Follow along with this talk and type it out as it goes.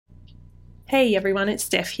Hey everyone, it's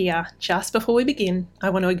Steph here. Just before we begin, I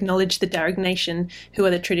want to acknowledge the Darug Nation, who are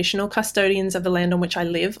the traditional custodians of the land on which I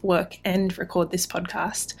live, work, and record this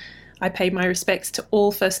podcast. I pay my respects to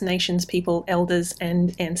all First Nations people, elders,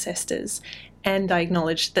 and ancestors, and I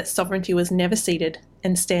acknowledge that sovereignty was never ceded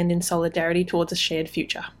and stand in solidarity towards a shared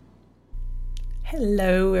future.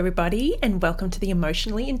 Hello everybody, and welcome to the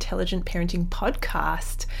Emotionally Intelligent Parenting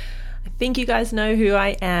Podcast. I think you guys know who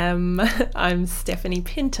I am. I'm Stephanie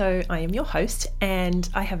Pinto. I am your host, and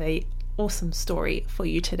I have an awesome story for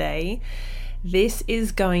you today. This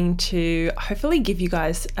is going to hopefully give you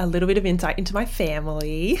guys a little bit of insight into my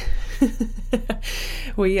family.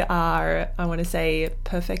 We are, I want to say,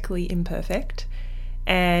 perfectly imperfect,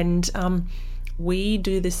 and we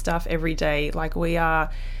do this stuff every day. Like, we are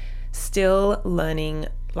still learning.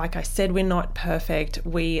 Like I said, we're not perfect.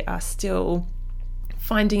 We are still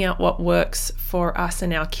finding out what works for us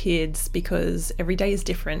and our kids, because every day is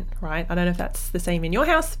different, right? I don't know if that's the same in your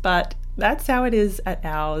house, but that's how it is at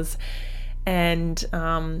ours. And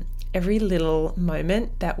every little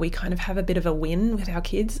moment that we kind of have a bit of a win with our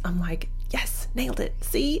kids, I'm like, yes, nailed it.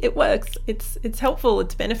 See, it works. It's helpful.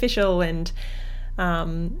 It's beneficial. And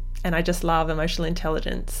I just love emotional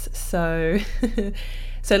intelligence. So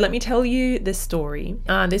so let me tell you this story.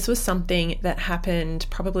 This was something that happened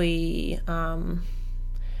probably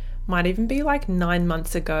might even be like 9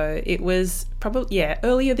 months ago. It was probably,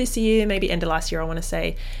 earlier this year, maybe end of last year, I want to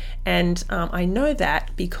say. And I know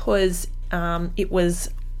that because it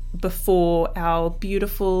was before our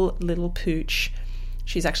beautiful little pooch.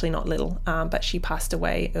 She's actually not little, but she passed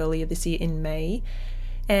away earlier this year in May.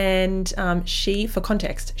 And she, for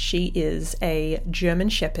context, she is a German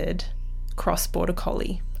Shepherd cross-border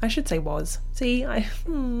collie. I should say was. See,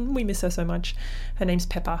 we miss her so much. Her name's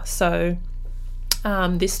Pepper. So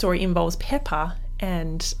this story involves Pepper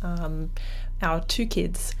and our two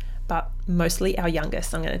kids, but mostly our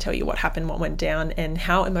youngest. I'm going to tell you what happened, what went down, and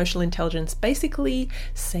how emotional intelligence basically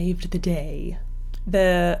saved the day.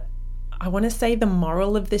 I want to say the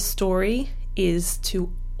moral of this story is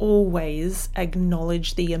to always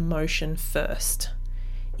acknowledge the emotion first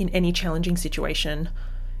in any challenging situation,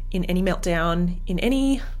 in any meltdown, in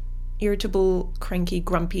any irritable, cranky,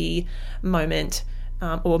 grumpy moment,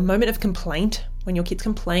 or moment of complaint. When your kids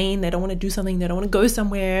complain, they don't want to do something, they don't want to go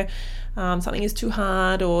somewhere, something is too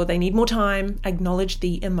hard, or they need more time, acknowledge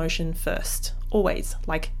the emotion first. Always.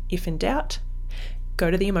 Like, if in doubt, go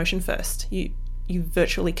to the emotion first. You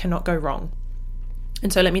virtually cannot go wrong.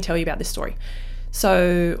 And so let me tell you about this story.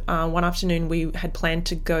 So one afternoon we had planned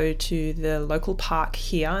to go to the local park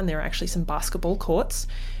here, and there are actually some basketball courts.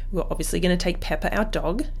 We were obviously going to take Pepper, our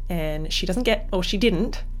dog, and she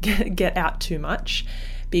didn't get out too much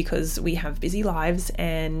because we have busy lives,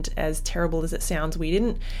 and as terrible as it sounds, we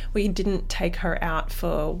didn't take her out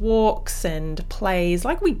for walks and plays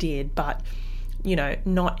like we did, but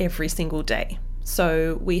not every single day.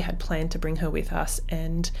 So we had planned to bring her with us,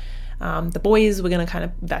 and the boys were going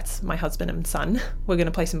to that's my husband and son, we're going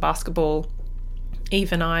to play some basketball.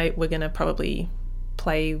 Eve and I were going to probably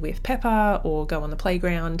play with Pepper or go on the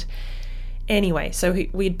playground. Anyway, so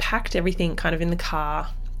we'd packed everything kind of in the car.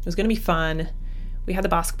 It was going to be fun. We had the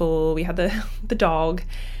basketball, we had the dog,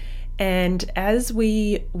 and as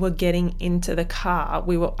we were getting into the car,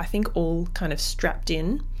 we were, I think, all kind of strapped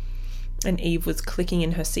in, and Eve was clicking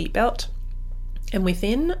in her seatbelt. And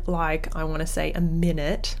within, I want to say, a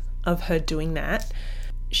minute of her doing that,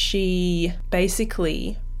 she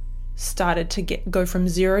basically started to go from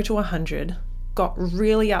 0 to 100, got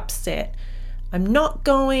really upset. I'm not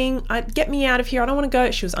going, get me out of here, I don't want to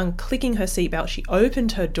go. She was unclicking her seatbelt. She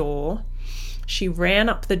opened her door. She ran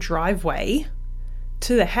up the driveway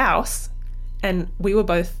to the house, and we were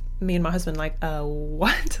both, me and my husband, like,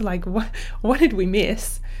 what? Like, what did we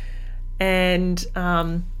miss? And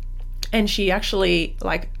she actually,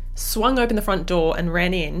 swung open the front door and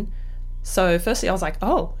ran in. So firstly I was like,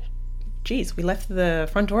 oh, geez, we left the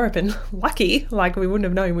front door open. Lucky, we wouldn't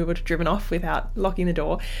have known, we would have driven off without locking the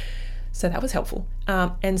door. So that was helpful.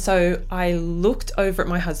 And so I looked over at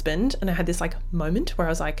my husband, and I had this moment where I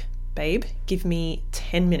was like, babe, give me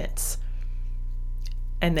 10 minutes.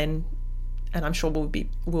 And I'm sure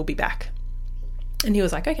we'll be back. And he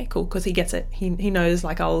was like, okay, cool. Cause he gets it. He knows,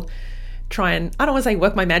 I'll try and, I don't want to say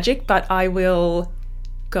work my magic, but I will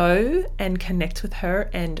go and connect with her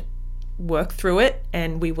and work through it.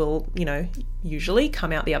 And we will, usually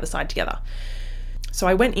come out the other side together. So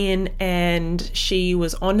I went in, and she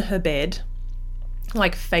was on her bed,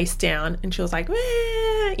 face down, and she was like,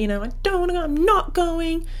 I don't want to go, I'm not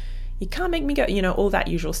going. You can't make me go, all that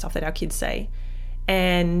usual stuff that our kids say.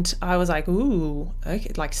 And I was like, ooh,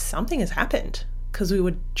 okay, something has happened. because we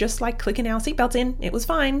were just like clicking our seatbelts in. It was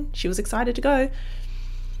fine. She was excited to go.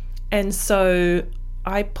 And so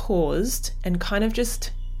I paused and kind of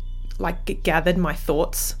just like gathered my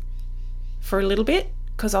thoughts for a little bit,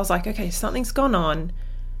 because I was like, okay, something's gone on.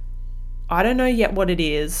 I don't know yet what it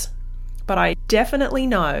is, but I definitely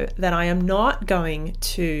know that I am not going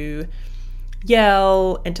to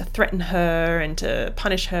yell and to threaten her and to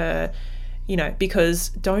punish her, because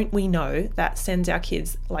don't we know that sends our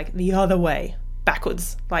kids like the other way,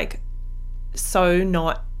 backwards, like so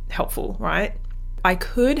not helpful, right? I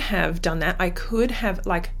could have done that. I could have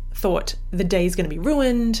like thought the day's going to be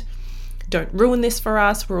ruined. Don't ruin this for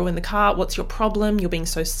us. We're all in the car. What's your problem? You're being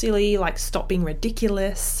so silly. Like, stop being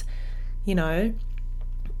ridiculous.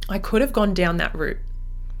 I could have gone down that route.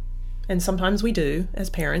 And sometimes we do as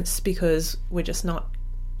parents, because we're just not,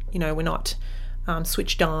 we're not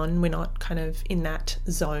switched on. We're not kind of in that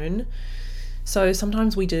zone. So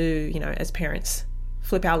sometimes we do, as parents,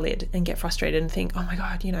 flip our lid and get frustrated and think, oh my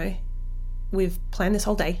God, we've planned this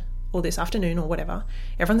whole day or this afternoon or whatever.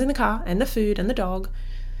 Everyone's in the car and the food and the dog.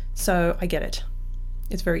 So I get it.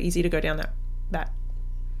 It's very easy to go down that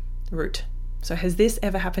route. So has this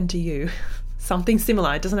ever happened to you? Something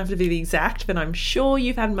similar. It doesn't have to be the exact, but I'm sure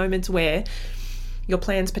you've had moments where your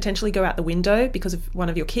plans potentially go out the window because of one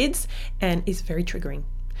of your kids, and it's very triggering.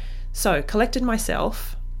 So collected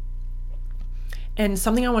myself, and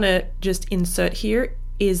something I want to just insert here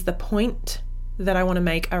is the point that I want to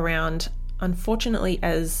make around, unfortunately,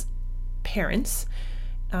 as parents,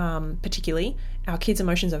 particularly, our kids'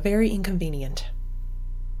 emotions are very inconvenient.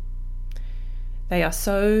 They are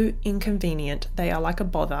so inconvenient. They are like a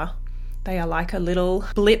bother. They are like a little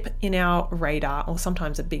blip in our radar, or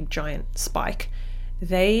sometimes a big giant spike.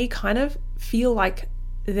 They kind of feel like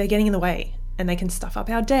they're getting in the way, and they can stuff up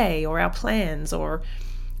our day or our plans or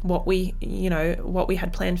what we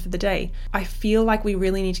had planned for the day. I feel like we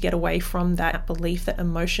really need to get away from that belief that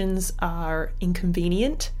emotions are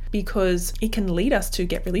inconvenient, because it can lead us to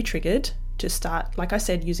get really triggered, to start, like I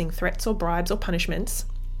said, using threats or bribes or punishments.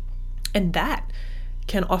 And that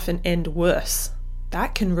can often end worse.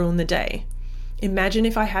 That can ruin the day. Imagine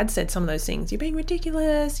if I had said some of those things. You're being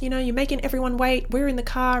ridiculous. You're making everyone wait. We're in the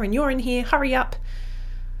car and you're in here. Hurry up.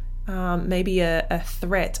 Maybe a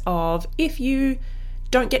threat of, if you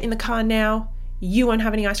don't get in the car now, you won't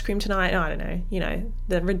have any ice cream tonight. I don't know.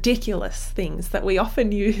 The ridiculous things that we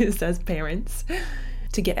often use as parents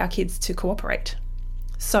to get our kids to cooperate.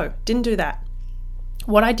 So, didn't do that.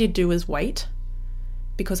 What I did do was wait,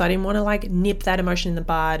 because I didn't want to like nip that emotion in the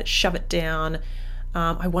bud, shove it down.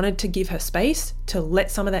 I wanted to give her space to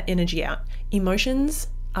let some of that energy out. Emotions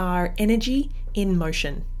are energy in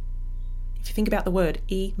motion. If you think about the word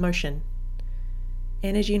emotion,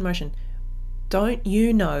 energy in motion. Don't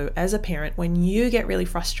you know, as a parent, when you get really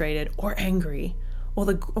frustrated or angry or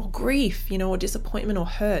grief, or disappointment or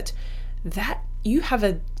hurt, that you have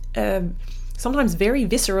a sometimes very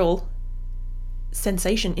visceral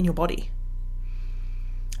sensation in your body.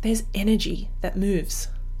 There's energy that moves,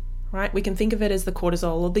 right? We can think of it as the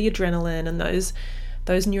cortisol or the adrenaline and those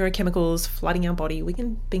neurochemicals flooding our body. We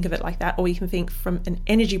can think of it like that, or we can think from an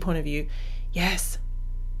energy point of view. Yes,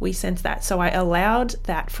 we sense that. So I allowed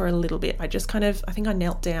that for a little bit. I just I think I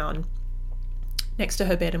knelt down next to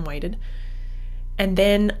her bed and waited. And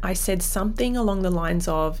then I said something along the lines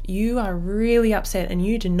of, you are really upset and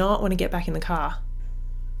you do not want to get back in the car.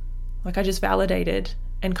 Like, I just validated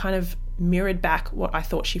and kind of mirrored back what I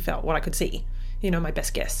thought she felt, what I could see, my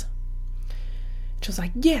best guess. She was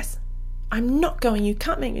like, yes, I'm not going. You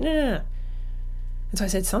can't make me. No. And so I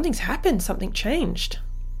said, something's happened. Something changed.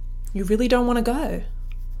 You really don't want to go.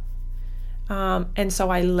 And so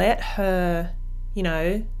I let her,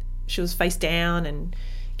 she was face down and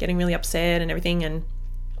getting really upset and everything, and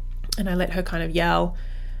I let her kind of yell.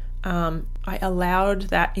 I allowed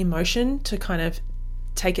that emotion to kind of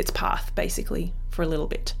take its path, basically, for a little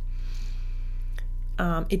bit.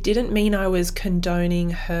 It didn't mean I was condoning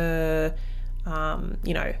her,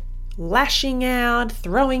 lashing out,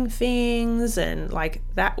 throwing things, and like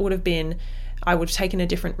that would have been, I would have taken a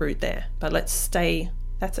different route there. But let's stay,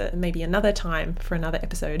 that's maybe another time for another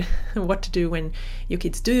episode, what to do when your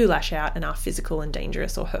kids do lash out and are physical and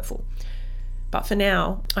dangerous or hurtful. But for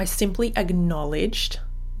now, I simply acknowledged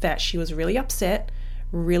that she was really upset,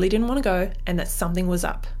 really didn't want to go, and that something was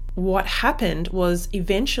up. What happened was,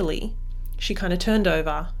 eventually she kind of turned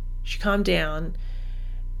over, she calmed down,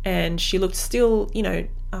 and she looked still,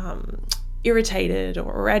 irritated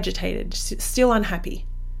or agitated, still unhappy.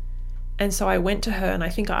 And so I went to her and I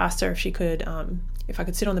think I asked her if she could, if I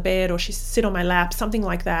could sit on the bed or she sit on my lap, something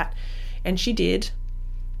like that. And she did.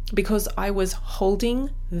 because I was holding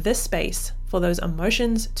the space for those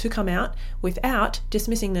emotions to come out without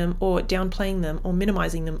dismissing them or downplaying them or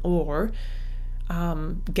minimizing them or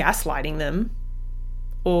gaslighting them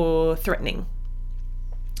or threatening.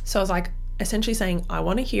 So I was like essentially saying, I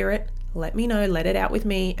want to hear it, let me know, let it out with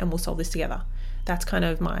me, and we'll solve this together. That's kind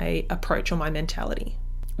of my approach or my mentality.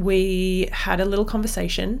 We had a little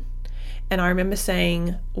conversation, and I remember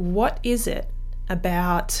saying, what is it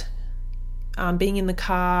about being in the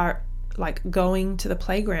car, like going to the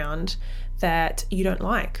playground, that you don't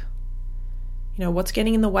like? You know, what's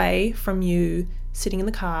getting in the way from you sitting in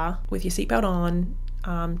the car with your seatbelt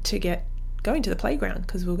on to get going to the playground,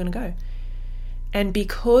 because we were going to go. And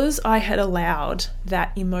because I had allowed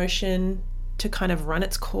that emotion to kind of run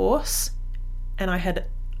its course, and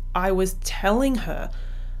I was telling her,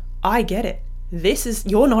 I get it.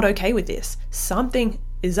 You're not okay with this. Something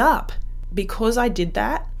is up. Because I did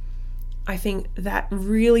that, I think that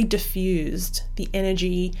really diffused the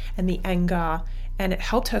energy and the anger, and it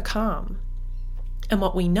helped her calm. And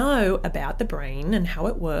what we know about the brain and how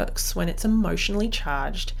it works when it's emotionally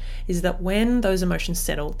charged is that when those emotions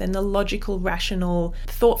settle, then the logical, rational,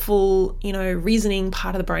 thoughtful, reasoning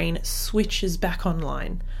part of the brain switches back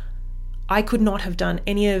online. I could not have done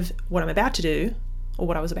any of what I'm about to do, or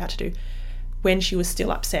what I was about to do, when she was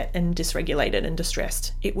still upset and dysregulated and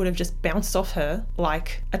distressed. It would have just bounced off her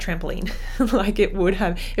like a trampoline. Like it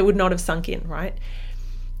would not have sunk in, right?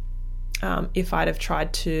 If I'd have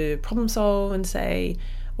tried to problem solve and say,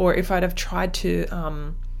 or if I'd have tried to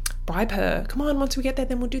bribe her, come on, once we get there,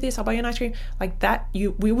 then we'll do this, I'll buy you an ice cream, like that,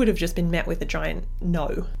 we would have just been met with a giant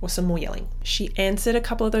no or some more yelling. She answered a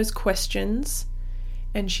couple of those questions,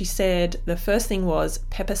 and she said the first thing was,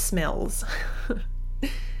 Pepper smells.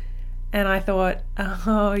 And I thought,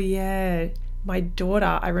 oh yeah, my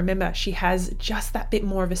daughter, I remember she has just that bit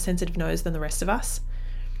more of a sensitive nose than the rest of us.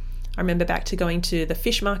 I remember back to going to the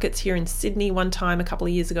fish markets here in Sydney one time a couple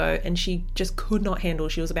of years ago, and she just could not handle,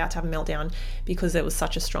 she was about to have a meltdown because there was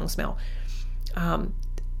such a strong smell.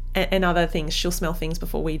 And other things, she'll smell things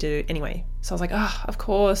before we do anyway. So I was like, of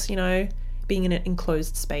course, being in an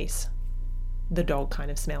enclosed space, the dog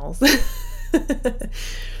kind of smells.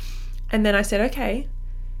 And then I said, okay,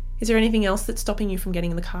 is there anything else that's stopping you from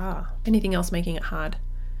getting in the car? Anything else making it hard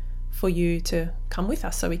for you to come with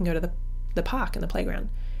us so we can go to the park and the playground?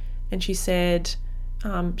 And she said,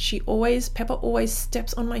 Pepper always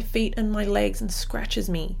steps on my feet and my legs and scratches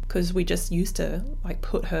me, because we just used to like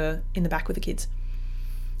put her in the back with the kids.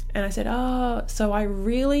 And I said, so I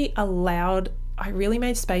really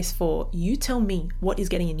made space for you tell me what is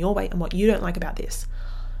getting in your way and what you don't like about this.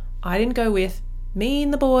 I didn't go with, me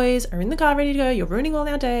and the boys are in the car ready to go, you're ruining all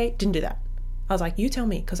our day. Didn't do that. I was like, you tell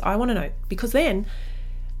me, because I want to know, because then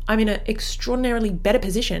I'm in an extraordinarily better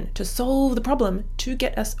position to solve the problem to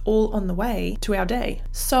get us all on the way to our day.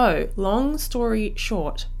 So, long story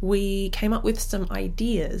short, we came up with some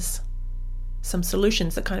ideas, some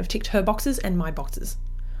solutions that kind of ticked her boxes and my boxes.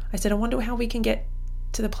 I said, I wonder how we can get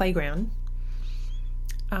to the playground,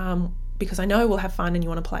 because I know we'll have fun and you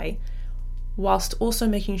want to play, whilst also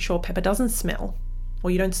making sure Pepper doesn't smell, or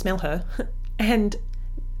you don't smell her, and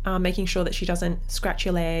making sure that she doesn't scratch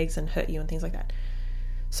your legs and hurt you and things like that.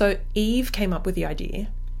 So Eve came up with the idea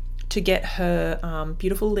to get her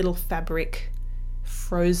beautiful little fabric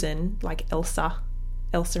frozen, like Elsa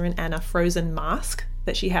and Anna frozen mask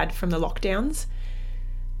that she had from the lockdowns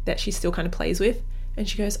that she still kind of plays with. And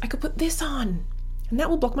she goes, I could put this on and that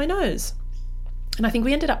will block my nose. And I think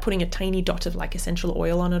we ended up putting a tiny dot of like essential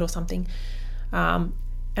oil on it or something. And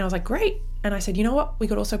I was like, great. And I said, you know what? We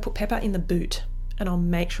could also put Pepper in the boot, and I'll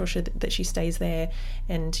make sure that she stays there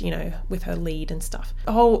and, with her lead and stuff.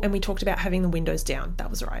 Oh, and we talked about having the windows down. That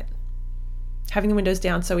was right. Having the windows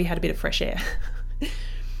down so we had a bit of fresh air.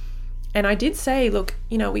 And I did say, look,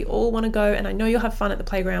 we all want to go, and I know you'll have fun at the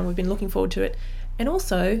playground. We've been looking forward to it. And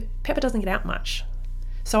also, Pepper doesn't get out much.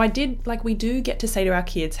 So we do get to say to our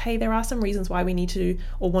kids, hey, there are some reasons why we need to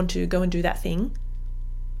or want to go and do that thing.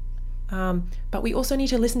 But we also need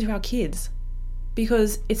to listen to our kids,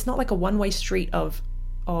 because it's not like a one-way street of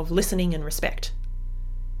listening and respect.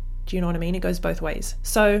 Do you know what I mean? It goes both ways.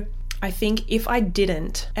 So I think if I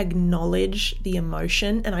didn't acknowledge the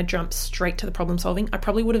emotion and I jumped straight to the problem solving, I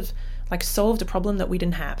probably would have solved a problem that we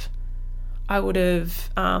didn't have. I would have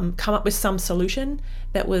come up with some solution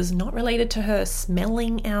that was not related to her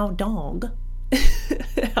smelling our dog,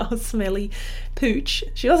 our smelly pooch.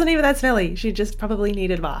 She wasn't even that smelly. She just probably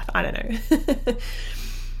needed a bath. I don't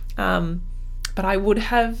know. But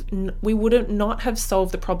we would not have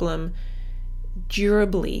solved the problem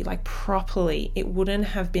durably, properly. It wouldn't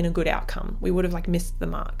have been a good outcome. We would have missed the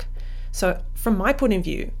mark. So from my point of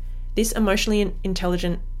view, this emotionally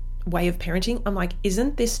intelligent way of parenting, I'm like,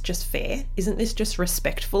 isn't this just fair? Isn't this just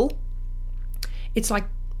respectful? It's like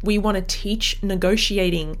we want to teach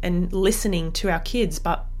negotiating and listening to our kids,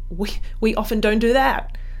 but we often don't do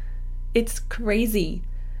that. It's crazy.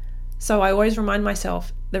 So I always remind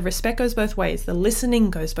myself, the respect goes both ways, the listening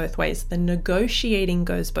goes both ways, the negotiating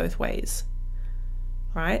goes both ways,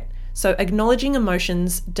 right? So acknowledging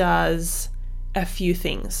emotions does a few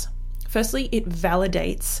things. Firstly, it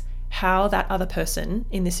validates how that other person,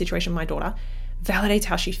 in this situation, my daughter, validates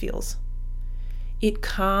how she feels. It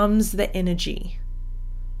calms the energy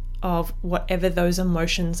of whatever those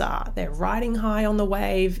emotions are. They're riding high on the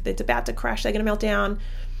wave, it's about to crash, they're going to melt down.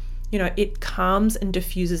 It calms and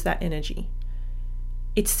diffuses that energy.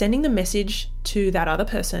 It's sending the message to that other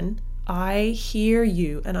person, I hear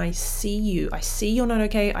you and I see you. I see you're not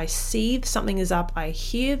okay. I see something is up. I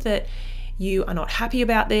hear that you are not happy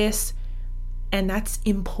about this, and that's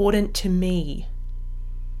important to me.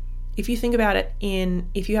 If you think about it,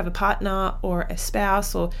 if you have a partner or a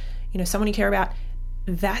spouse or someone you care about,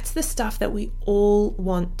 that's the stuff that we all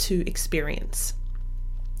want to experience.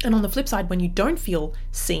 And on the flip side, when you don't feel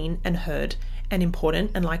seen and heard and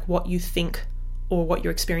important and like what you think or what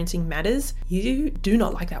you're experiencing matters, you do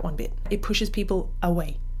not like that one bit. It pushes people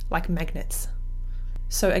away like magnets.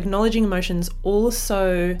 So acknowledging emotions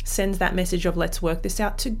also sends that message of let's work this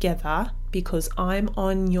out together because I'm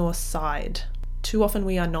on your side. Too often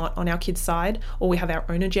we are not on our kids' side, or we have our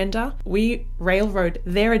own agenda. We railroad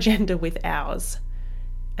their agenda with ours.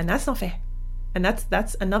 And that's not fair. And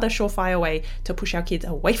that's another surefire way to push our kids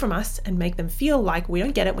away from us and make them feel like we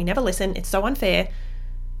don't get it, we never listen, it's so unfair,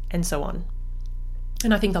 and so on.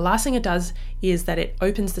 And I think the last thing it does is that it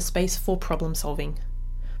opens the space for problem solving,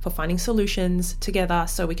 for finding solutions together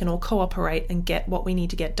so we can all cooperate and get what we need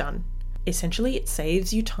to get done. Essentially, it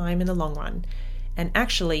saves you time in the long run. And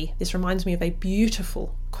actually, this reminds me of a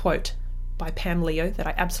beautiful quote by Pam Leo that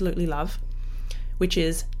I absolutely love, which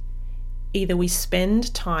is, either we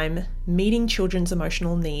spend time meeting children's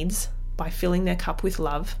emotional needs by filling their cup with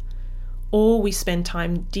love, or we spend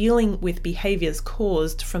time dealing with behaviors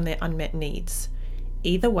caused from their unmet needs.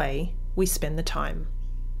 Either way, we spend the time.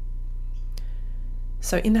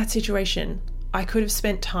 So in that situation, I could have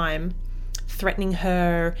spent time threatening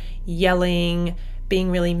her, yelling, being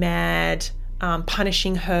really mad,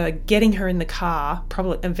 punishing her, getting her in the car,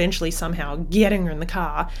 probably eventually somehow getting her in the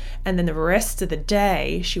car, and then the rest of the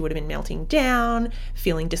day she would have been melting down,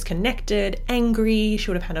 feeling disconnected, angry. She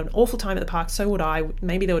would have had an awful time at the park, so would I.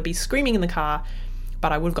 Maybe there would be screaming in the car,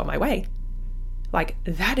 but I would have got my way. Like,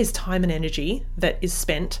 that is time and energy that is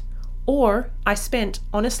spent, or I spent,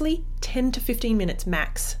 honestly, 10 to 15 minutes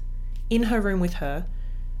max in her room with her,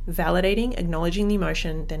 validating, acknowledging the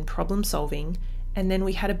emotion, then problem solving, and then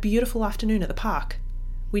we had a beautiful afternoon at the park.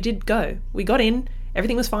 We did go. We got in,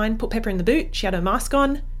 everything was fine, put Pepper in the boot, she had her mask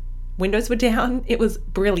on, windows were down, it was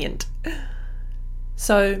brilliant.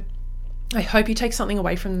 So I hope you take something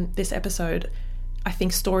away from this episode. I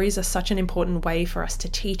think stories are such an important way for us to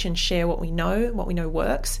teach and share what we know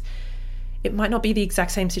works. It might not be the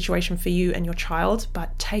exact same situation for you and your child,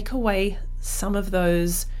 but take away some of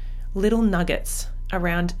those little nuggets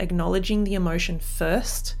around acknowledging the emotion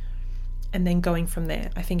first and then going from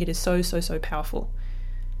there. I think it is so, so, so powerful.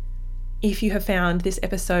 If you have found this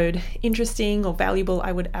episode interesting or valuable,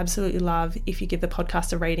 I would absolutely love if you give the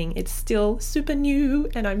podcast a rating. It's still super new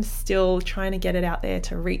and I'm still trying to get it out there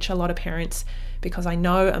to reach a lot of parents because I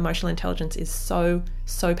know emotional intelligence is so,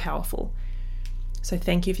 so powerful. So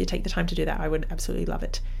thank you if you take the time to do that. I would absolutely love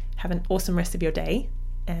it. Have an awesome rest of your day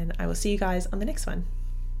and I will see you guys on the next one.